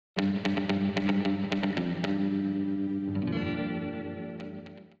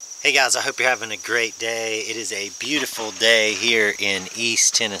Hey guys, I hope you're having a great day. It is a beautiful day here in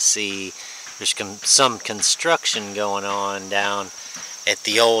East Tennessee. There's some construction going on down at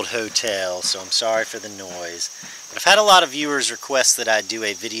the old hotel, so I'm sorry for the noise. But I've had a lot of viewers request that I do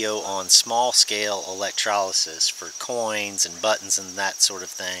a video on small scale electrolysis for coins and buttons and that sort of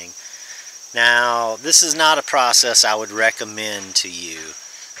thing. Now, this is not a process I would recommend to you.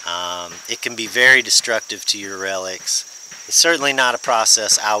 It can be very destructive to your relics. It's certainly not a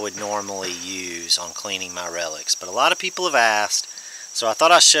process I would normally use on cleaning my relics, but a lot of people have asked, so I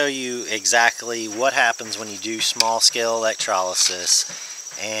thought I'd show you exactly what happens when you do small-scale electrolysis.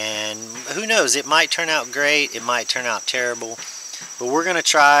 And who knows, it might turn out great, it might turn out terrible, but we're going to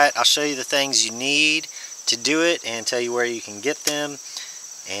try it. I'll show you the things you need to do it and tell you where you can get them,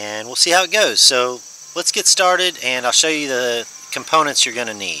 and we'll see how it goes. So let's get started, and I'll show you the components you're going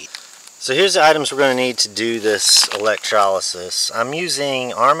to need. So here's the items we're going to need to do this electrolysis. I'm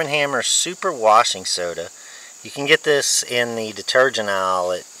using Arm & Hammer Super Washing Soda. You can get this in the detergent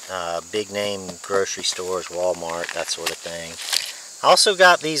aisle at big name grocery stores, Walmart, that sort of thing. I also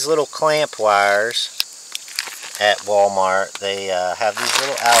got these little clamp wires at Walmart. They have these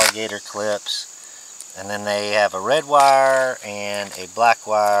little alligator clips, and then they have a red wire and a black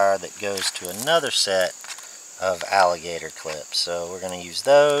wire that goes to another set of alligator clips. So we're going to use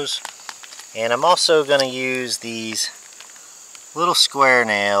those. And I'm also going to use these little square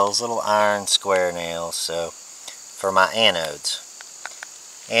nails, little iron square nails, so for my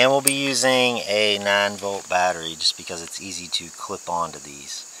anodes. And we'll be using a 9-volt battery just because it's easy to clip onto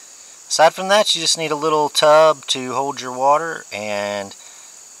these. Aside from that, you just need a little tub to hold your water and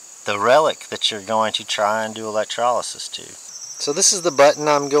the relic that you're going to try and do electrolysis to. So this is the button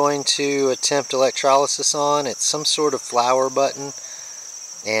I'm going to attempt electrolysis on. It's some sort of flower button.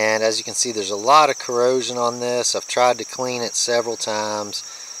 And as you can see, there's a lot of corrosion on this. I've tried to clean it several times.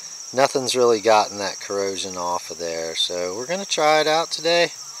 Nothing's really gotten that corrosion off of there. So we're going to try it out today.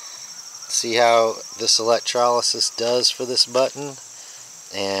 See how this electrolysis does for this button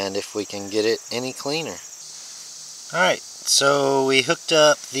and if we can get it any cleaner. Alright, so we hooked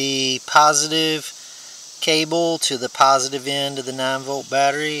up the positive cable to the positive end of the 9-volt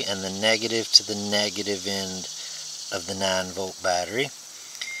battery and the negative to the negative end of the 9-volt battery.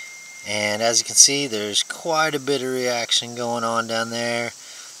 And as you can see, there's quite a bit of reaction going on down there.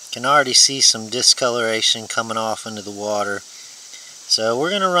 You can already see some discoloration coming off into the water. So we're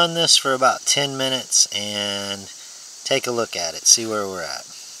going to run this for about 10 minutes and take a look at it, see where we're at.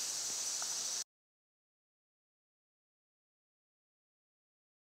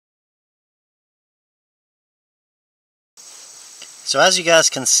 So as you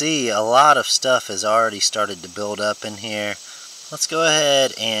guys can see, a lot of stuff has already started to build up in here. Let's go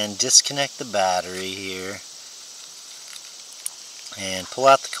ahead and disconnect the battery here and pull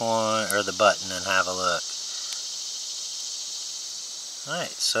out the coin or the button and have a look.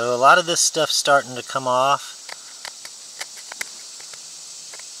 Alright, so a lot of this stuff's starting to come off.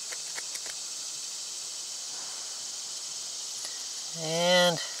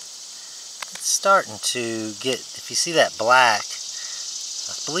 And it's starting to get, if you see that black,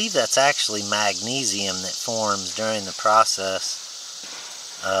 I believe that's actually magnesium that forms during the process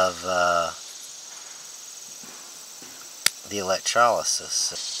of the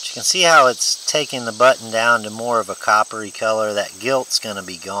electrolysis. You can see how it's taking the button down to more of a coppery color. That gilt's going to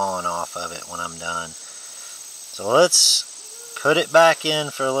be gone off of it when I'm done. So let's put it back in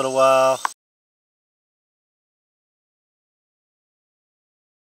for a little while.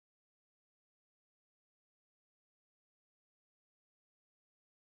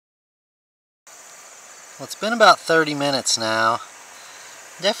 Well, it's been about 30 minutes now.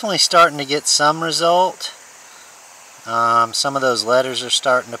 Definitely starting to get some result. Some of those letters are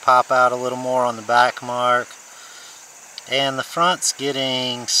starting to pop out a little more on the back mark. And the front's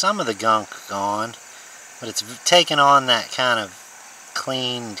getting some of the gunk gone, but it's taken on that kind of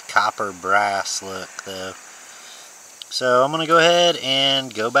cleaned copper brass look though. So I'm going to go ahead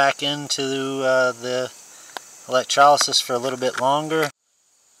and go back into the electrolysis for a little bit longer.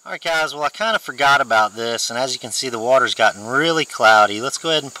 Alright guys, well I kind of forgot about this, and as you can see the water's gotten really cloudy. Let's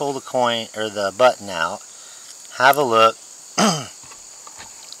go ahead and pull the coin or the button out. Have a look.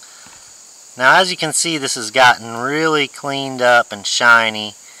 Now as you can see, this has gotten really cleaned up and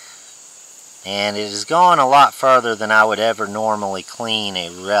shiny, and it has gone a lot further than I would ever normally clean a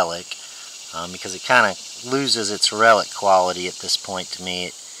relic, because it kind of loses its relic quality at this point to me.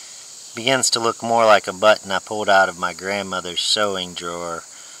 It begins to look more like a button I pulled out of my grandmother's sewing drawer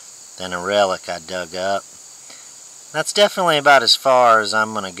than a relic I dug up. That's definitely about as far as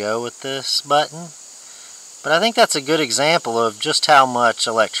I'm going to go with this button. But I think that's a good example of just how much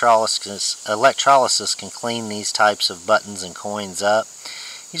electrolysis can clean these types of buttons and coins up.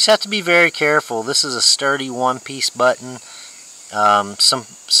 You just have to be very careful. This is a sturdy one-piece button.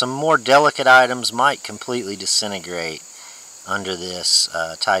 Some more delicate items might completely disintegrate under this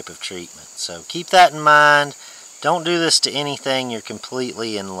type of treatment. So keep that in mind. Don't do this to anything you're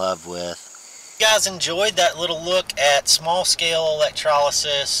completely in love with. If you guys enjoyed that little look at small-scale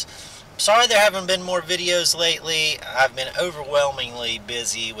electrolysis, sorry there haven't been more videos lately. I've been overwhelmingly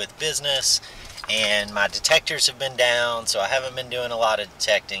busy with business and my detectors have been down, so I haven't been doing a lot of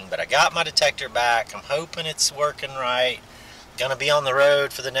detecting, but I got my detector back. I'm hoping it's working right. Gonna be on the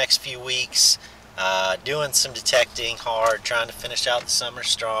road for the next few weeks, doing some detecting hard, trying to finish out the summer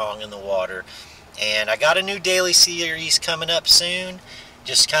strong in the water. And I got a new daily series coming up soon,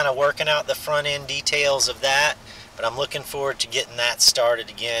 just kind of working out the front end details of that. But I'm looking forward to getting that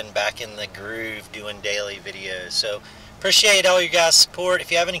started again, back in the groove, doing daily videos. So appreciate all your guys' support. If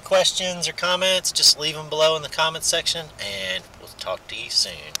you have any questions or comments, just leave them below in the comments section, and we'll talk to you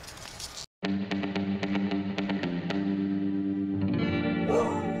soon.